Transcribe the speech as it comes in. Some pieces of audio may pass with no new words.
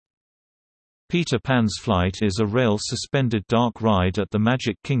Peter Pan's Flight is a rail-suspended dark ride at the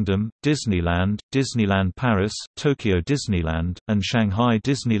Magic Kingdom, Disneyland, Disneyland Paris, Tokyo Disneyland, and Shanghai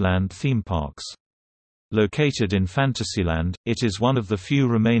Disneyland theme parks. Located in Fantasyland, it is one of the few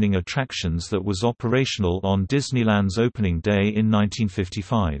remaining attractions that was operational on Disneyland's opening day in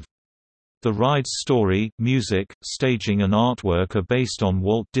 1955. The ride's story, music, staging and artwork are based on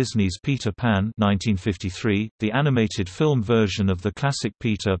Walt Disney's Peter Pan 1953, the animated film version of the classic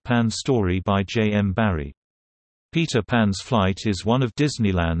Peter Pan story by J. M. Barrie. Peter Pan's Flight is one of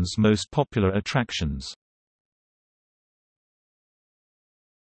Disneyland's most popular attractions.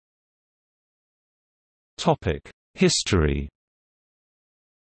 History.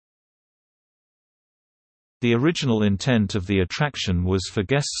 The original intent of the attraction was for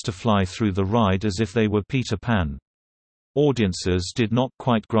guests to fly through the ride as if they were Peter Pan. Audiences did not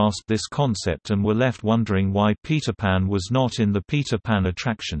quite grasp this concept and were left wondering why Peter Pan was not in the Peter Pan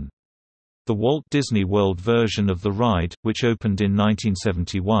attraction. The Walt Disney World version of the ride, which opened in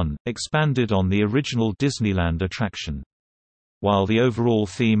 1971, expanded on the original Disneyland attraction. While the overall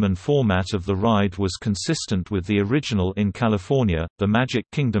theme and format of the ride was consistent with the original in California, the Magic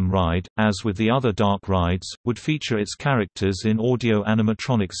Kingdom ride, as with the other dark rides, would feature its characters in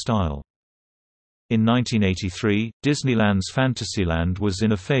audio-animatronic style. In 1983, Disneyland's Fantasyland was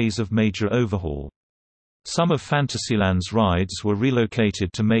in a phase of major overhaul. Some of Fantasyland's rides were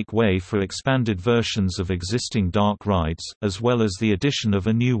relocated to make way for expanded versions of existing dark rides, as well as the addition of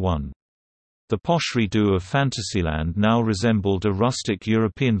a new one. The posh redo of Fantasyland now resembled a rustic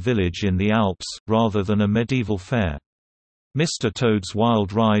European village in the Alps, rather than a medieval fair. Mr. Toad's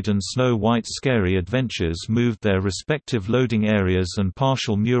Wild Ride and Snow White's Scary Adventures moved their respective loading areas and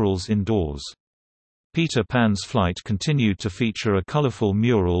partial murals indoors. Peter Pan's Flight continued to feature a colorful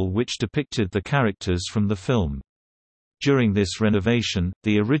mural which depicted the characters from the film. During this renovation,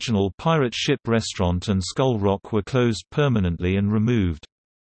 the original Pirate Ship restaurant and Skull Rock were closed permanently and removed.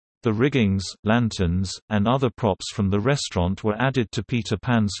 The riggings, lanterns, and other props from the restaurant were added to Peter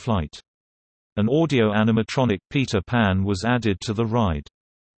Pan's Flight. An audio-animatronic Peter Pan was added to the ride.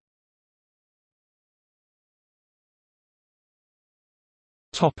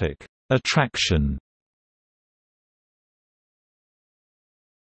 Attraction.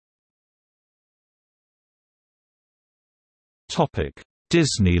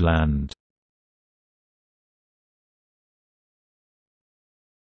 Disneyland.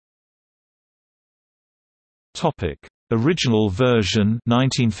 Original version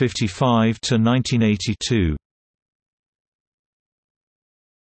 1955 to 1982.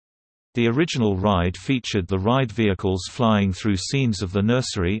 The original ride featured the ride vehicles flying through scenes of the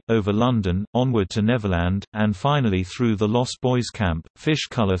nursery, over London, onward to Neverland, and finally through the Lost Boys Camp, Fish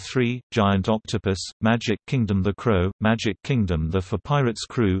Color 3, Giant Octopus, Magic Kingdom The Crow, Magic Kingdom The For Pirates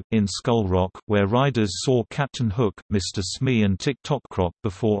Crew, in Skull Rock, where riders saw Captain Hook, Mr. Smee and Tick-Tock Croc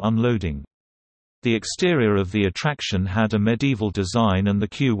before unloading. The exterior of the attraction had a medieval design and the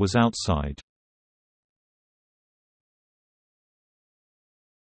queue was outside.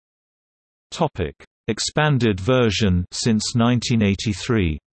 Expanded version since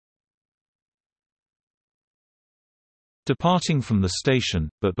 1983. Departing from the station,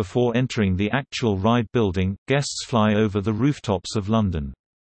 but before entering the actual ride building, guests fly over the rooftops of London.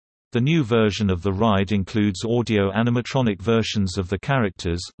 The new version of the ride includes audio-animatronic versions of the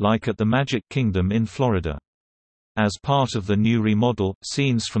characters, like at the Magic Kingdom in Florida. As part of the new remodel,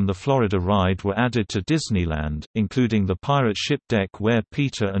 scenes from the Florida ride were added to Disneyland, including the pirate ship deck where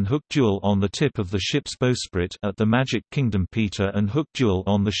Peter and Hook duel on the tip of the ship's bowsprit, at the Magic Kingdom Peter and Hook duel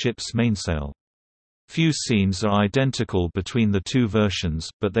on the ship's mainsail. Few scenes are identical between the two versions,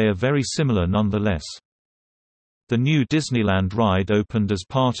 but they are very similar nonetheless. The new Disneyland ride opened as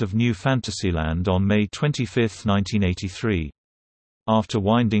part of New Fantasyland on May 25, 1983. After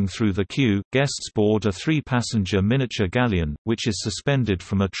winding through the queue, guests board a 3-passenger miniature galleon, which is suspended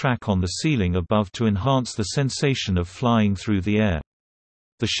from a track on the ceiling above to enhance the sensation of flying through the air.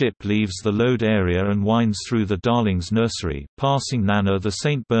 The ship leaves the load area and winds through the Darlings nursery, passing Nana the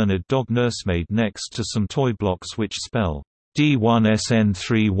St. Bernard dog nursemaid next to some toy blocks which spell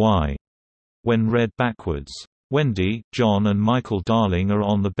D1SN3Y when read backwards. Wendy, John and Michael Darling are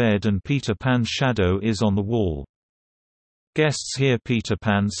on the bed and Peter Pan's shadow is on the wall. Guests hear Peter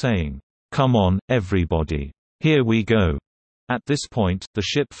Pan saying, "Come on, everybody. Here we go." At this point, the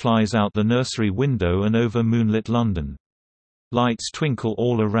ship flies out the nursery window and over moonlit London. Lights twinkle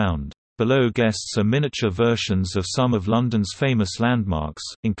all around. Below guests are miniature versions of some of London's famous landmarks,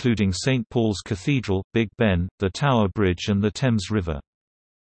 including St. Paul's Cathedral, Big Ben, the Tower Bridge and the Thames River.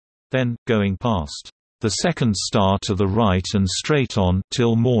 Then, going past the second star to the right and straight on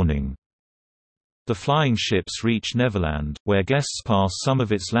till morning. The flying ships reach Neverland, where guests pass some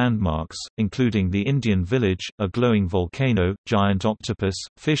of its landmarks, including the Indian Village, a glowing volcano, giant octopus,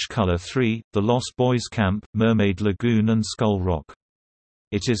 Fish Color 3, the Lost Boys Camp, Mermaid Lagoon and Skull Rock.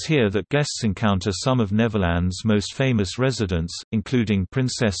 It is here that guests encounter some of Neverland's most famous residents, including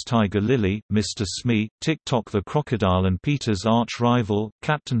Princess Tiger Lily, Mr. Smee, Tik-Tok the crocodile and Peter's arch-rival,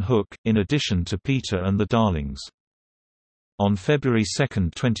 Captain Hook, in addition to Peter and the Darlings. On February 2,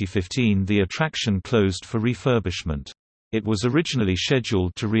 2015, the attraction closed for refurbishment. It was originally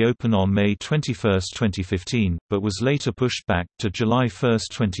scheduled to reopen on May 21, 2015, but was later pushed back to July 1,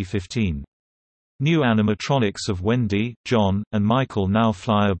 2015. New animatronics of Wendy, John, and Michael now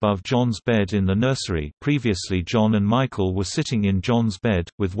fly above John's bed in the nursery. Previously John and Michael were sitting in John's bed,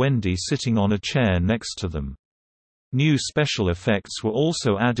 with Wendy sitting on a chair next to them. New special effects were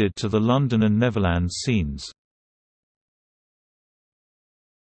also added to the London and Neverland scenes.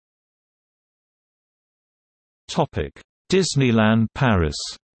 Disneyland Paris.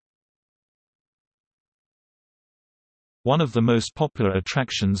 One of the most popular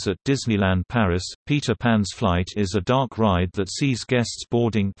attractions at Disneyland Paris, Peter Pan's Flight, is a dark ride that sees guests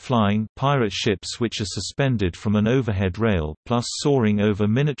boarding flying pirate ships which are suspended from an overhead rail, plus soaring over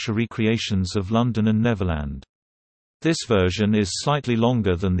miniature recreations of London and Neverland. This version is slightly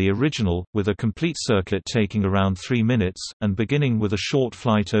longer than the original, with a complete circuit taking around 3 minutes, and beginning with a short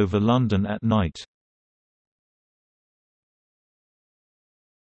flight over London at night.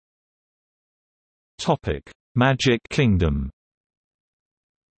 Magic Kingdom.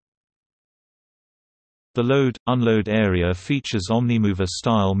 The load-unload area features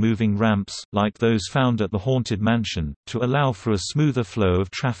Omnimover-style moving ramps, like those found at the Haunted Mansion, to allow for a smoother flow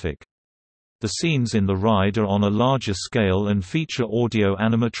of traffic. The scenes in the ride are on a larger scale and feature audio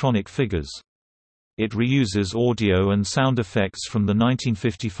animatronic figures. It reuses audio and sound effects from the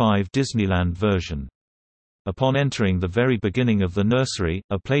 1955 Disneyland version. Upon entering the very beginning of the nursery,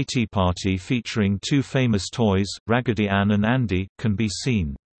 a play tea party featuring two famous toys, Raggedy Ann and Andy, can be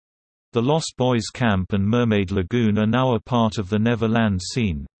seen. The Lost Boys Camp and Mermaid Lagoon are now a part of the Neverland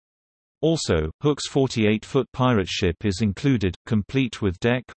scene. Also, Hook's 48-foot pirate ship is included, complete with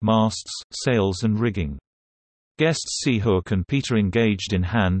deck, masts, sails and rigging. Guests see Hook and Peter engaged in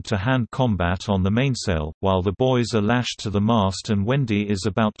hand-to-hand combat on the mainsail, while the boys are lashed to the mast and Wendy is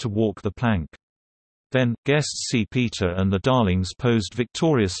about to walk the plank. Then, guests see Peter and the Darlings posed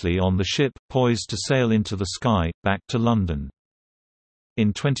victoriously on the ship, poised to sail into the sky, back to London.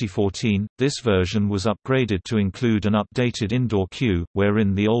 In 2014, this version was upgraded to include an updated indoor queue,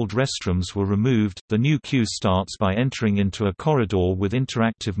 wherein the old restrooms were removed. The new queue starts by entering into a corridor with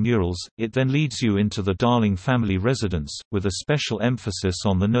interactive murals, it then leads you into the Darling family residence, with a special emphasis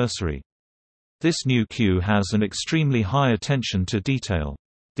on the nursery. This new queue has an extremely high attention to detail.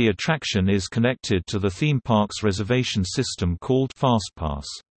 The attraction is connected to the theme park's reservation system called FastPass.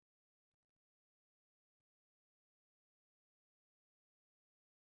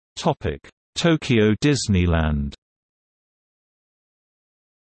 Tokyo Disneyland.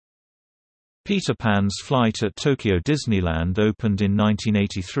 Peter Pan's Flight at Tokyo Disneyland opened in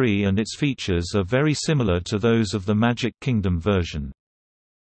 1983 and its features are very similar to those of the Magic Kingdom version.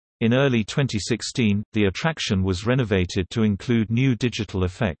 In early 2016, the attraction was renovated to include new digital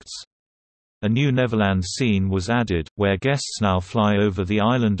effects. A new Neverland scene was added, where guests now fly over the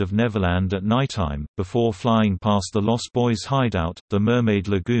island of Neverland at nighttime, before flying past the Lost Boys hideout, the Mermaid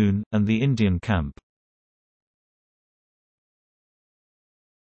Lagoon, and the Indian camp.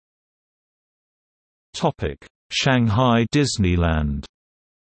 Shanghai Disneyland.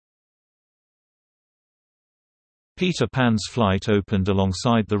 Peter Pan's Flight opened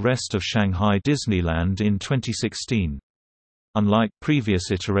alongside the rest of Shanghai Disneyland in 2016. Unlike previous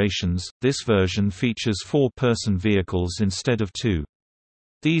iterations, this version features 4-person vehicles instead of 2.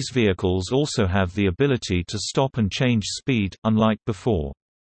 These vehicles also have the ability to stop and change speed, unlike before.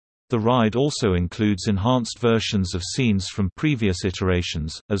 The ride also includes enhanced versions of scenes from previous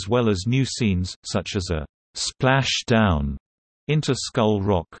iterations, as well as new scenes, such as a splash down into Skull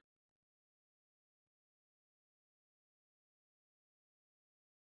Rock.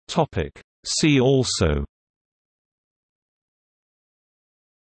 See also: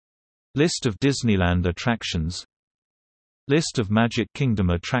 List of Disneyland attractions, List of Magic Kingdom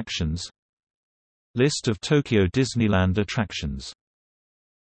attractions, List of Tokyo Disneyland attractions.